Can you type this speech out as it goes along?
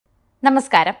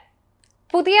നമസ്കാരം.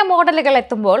 പുതിയ മോഡലുകൾ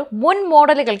എത്തുമ്പോൾ മുൻ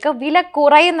മോഡലുകൾക്ക് വില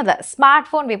കുറയുന്നത് സ്മാർട്ട്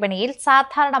ഫോൺ വിപണിയിൽ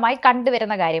സാധാരണമായി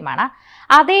കണ്ടുവരുന്ന കാര്യമാണ്.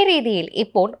 അതേ രീതിയിൽ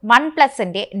ഇപ്പോൾ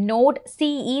OnePlusന്റെ നോഡ്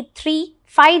CE3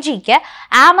 5Gക്ക്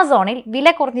ആമസോണിൽ വില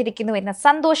കുറഞ്ഞിരിക്കുന്നു എന്ന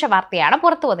സന്തോഷ വാർത്തയാണ്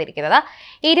പുറത്തു വന്നിരിക്കുന്നത്.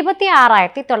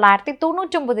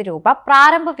 26,999 രൂപ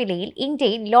പ്രാരംഭ വിലയിൽ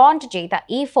ഇന്ത്യയിൽ ലോഞ്ച് ചെയ്ത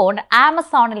ഈ ഫോൺ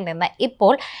ആമസോണിൽ നിന്ന്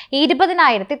ഇപ്പോൾ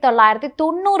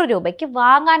 20,990 രൂപയ്ക്ക്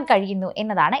വാങ്ങാൻ കഴിയുന്നു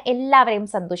എന്നതാണ് എല്ലാവരെയും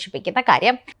സന്തോഷിപ്പിക്കുന്ന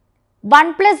കാര്യം.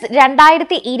 OnePlus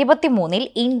 2023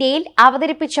 ഇന്ത്യയിൽ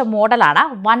അവതരിപ്പിച്ച മോഡലാണ്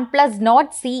OnePlus Nord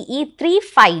CE3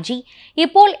 5G.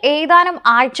 ഇപ്പോൾ ഏതാനും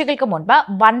ആഴ്ചകൾക്ക് മുൻപ്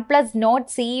OnePlus Nord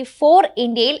CE4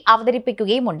 ഇന്ത്യയിൽ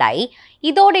അവതരിപ്പിക്കുകയും ഉണ്ടായി.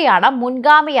 ഇതോടെയാണ്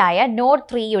മുൻഗാമിയായ Nord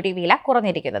 3യുടെ വില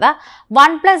കുറഞ്ഞിരിക്കുന്നത്.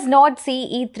 OnePlus Nord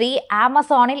CE3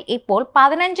 ആമസോണിൽ ഇപ്പോൾ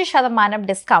 15%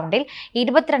 ഡിസ്കൗണ്ടിൽ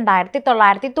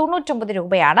 22,999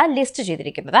 രൂപയാണ് ലിസ്റ്റ്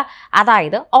ചെയ്തിരിക്കുന്നത്.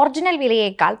 അതായത് ഒറിജിനൽ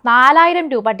വിലയേക്കാൾ 4,000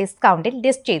 രൂപ ഡിസ്കൗണ്ടിൽ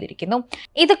ലിസ്റ്റ് ചെയ്തിരിക്കുന്നു.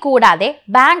 ഇത് കൂടാതെ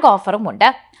ബാങ്ക് ഓഫറും ഉണ്ട്.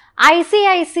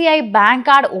 ICICI ബാങ്ക്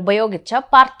കാർഡ് ഉപയോഗിച്ച്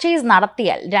പർച്ചേസ്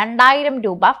നടത്തിയാൽ 2,000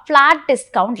 രൂപ ഫ്ലാറ്റ്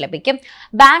ഡിസ്കൗണ്ട് ലഭിക്കും.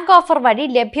 ബാങ്ക് ഓഫർ വഴി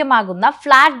ലഭ്യമാകുന്ന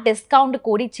ഫ്ലാറ്റ് ഡിസ്കൗണ്ട്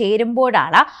കൂടി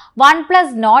ചേരുമ്പോഴാണ് OnePlus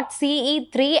Nord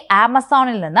CE3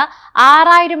 ആമസോണിൽ നിന്ന്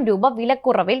 6,000 രൂപ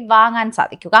വിലക്കുറവിൽ വാങ്ങാൻ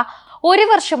സാധിക്കുക. ഒരു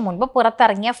വർഷം മുൻപ്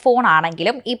പുറത്തിറങ്ങിയ ഫോൺ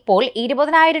ആണെങ്കിലും ഇപ്പോൾ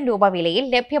 20,000 രൂപ വിലയിൽ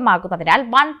ലഭ്യമാകുന്നതിനാൽ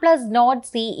OnePlus Nord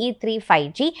CE3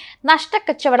 5G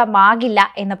നഷ്ടക്കച്ചവടമാകില്ല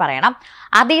എന്ന് പറയണം.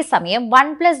 അതേസമയം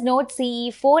OnePlus Nord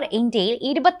CE4 ഇന്ത്യയിൽ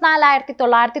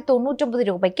 24,999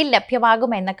 രൂപയ്ക്ക്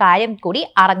ലഭ്യമാകുമെന്ന കാര്യം കൂടി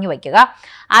അറിഞ്ഞു വയ്ക്കുക.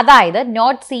 അതായത്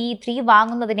Nord CE3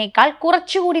 വാങ്ങുന്നതിനേക്കാൾ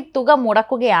കുറച്ചുകൂടി തുക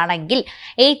മുടക്കുകയാണെങ്കിൽ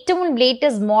ഏറ്റവും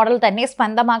ലേറ്റസ്റ്റ് മോഡൽ തന്നെ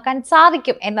സ്വന്തമാക്കാൻ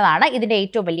സാധിക്കും എന്നതാണ് ഇതിന്റെ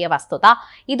ഏറ്റവും വലിയ വസ്തുത.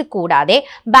 ഇത് കൂടാതെ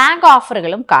ബാങ്ക്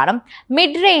ഓഫറുകളും കാണും.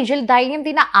 മിഡ് റേഞ്ചിൽ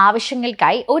ദൈനംദിന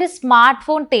ആവശ്യങ്ങൾക്കായി ഒരു സ്മാർട്ട്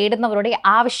ഫോൺ തേടുന്നവരുടെ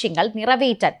ആവശ്യങ്ങൾ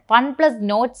നിറവേറ്റാൻ OnePlus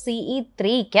Nord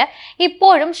CE3ക്ക്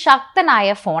ഇപ്പോഴും ശക്തനായ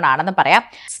ഫോണാണെന്ന് പറയാം.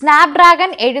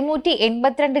 സ്നാപ്ഡ്രാഗൺ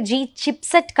 782G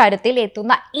ചിപ്സെറ്റ് കരുത്തിൽ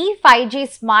എത്തുന്ന ഈ 5G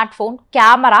smart phone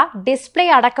camera, display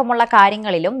അടക്കമുള്ള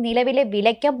കാര്യങ്ങളിലും നിലവിലെ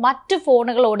വിലയ്ക്ക് മറ്റു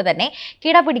ഫോണുകളോട് തന്നെ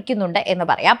കിടപിടിക്കുന്നുണ്ട് എന്ന്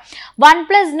പറയാം.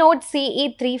 OnePlus Nord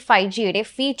CE3 5Gയുടെ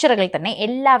ഫീച്ചറുകൾ തന്നെ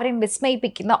എല്ലാവരെയും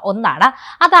വിസ്മയിപ്പിക്കുന്ന ഒന്നാണ്.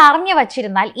 അത് അറിഞ്ഞു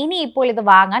വച്ചിരുന്നാൽ ഇനിയിപ്പോൾ ഇത്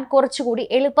വാങ്ങാൻ കുറച്ചുകൂടി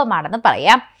എളുപ്പമാണെന്ന്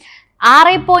പറയാം.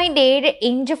 6.7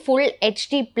 inch full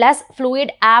HD plus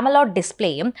fluid ആമലോഡ്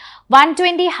ഡിസ്പ്ലേയും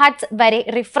 120 hertz വരെ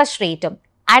റിഫ്രഷ് റേറ്റും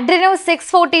Adreno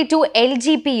 642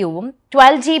 LGPUവും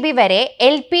 12GB വരെ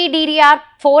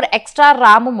LPDDR4 extra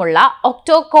റാമുമുള്ള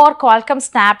ഒക്ടോ-കോർ Qualcomm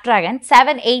Snapdragon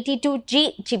 782G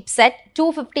chipset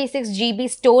 256GB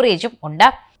സ്റ്റോറേജും ഉണ്ട്.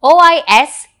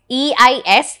 OIS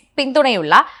EIS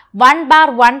പിന്തുണയുള്ള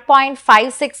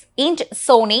 1/1.56 inch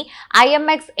Sony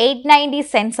IMX890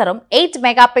 സെൻസറും 8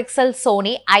 megapixel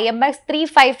Sony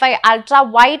IMX355 ultra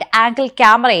wide angle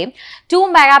ക്യാമറയും 2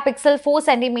 മെഗാപിക്സൽ 4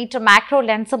 സെന്റിമീറ്റർ മാക്രോ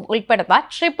ലെൻസും ഉൾപ്പെടുന്ന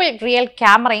ട്രിപ്പിൾ റിയൽ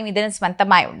ക്യാമറയും ഇതിന്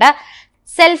സ്വന്തമായുണ്ട്.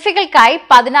 സെൽഫികൾക്കായി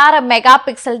 16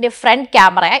 മെഗാപിക്സലിന്റെ front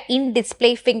camera, in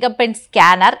display finger print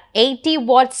scanner, 80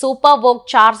 what super walk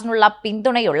ചാർജിനുള്ള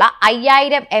പിന്തുണയുള്ള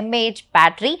 5000 mAh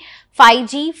battery,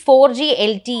 5G, 4G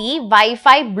LTE,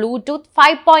 Wi-Fi, Bluetooth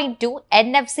 5.2,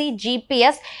 NFC,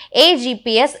 GPS,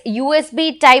 AGPS, USB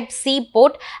Type-C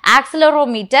port,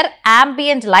 accelerometer,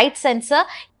 ambient light sensor,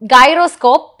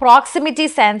 gyroscope, proximity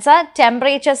sensor,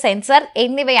 temperature sensor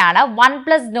എന്നിവയാണ്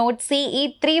OnePlus Nord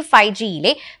CE3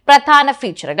 5Gയിലെ പ്രധാന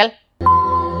ഫീച്ചറുകൾ.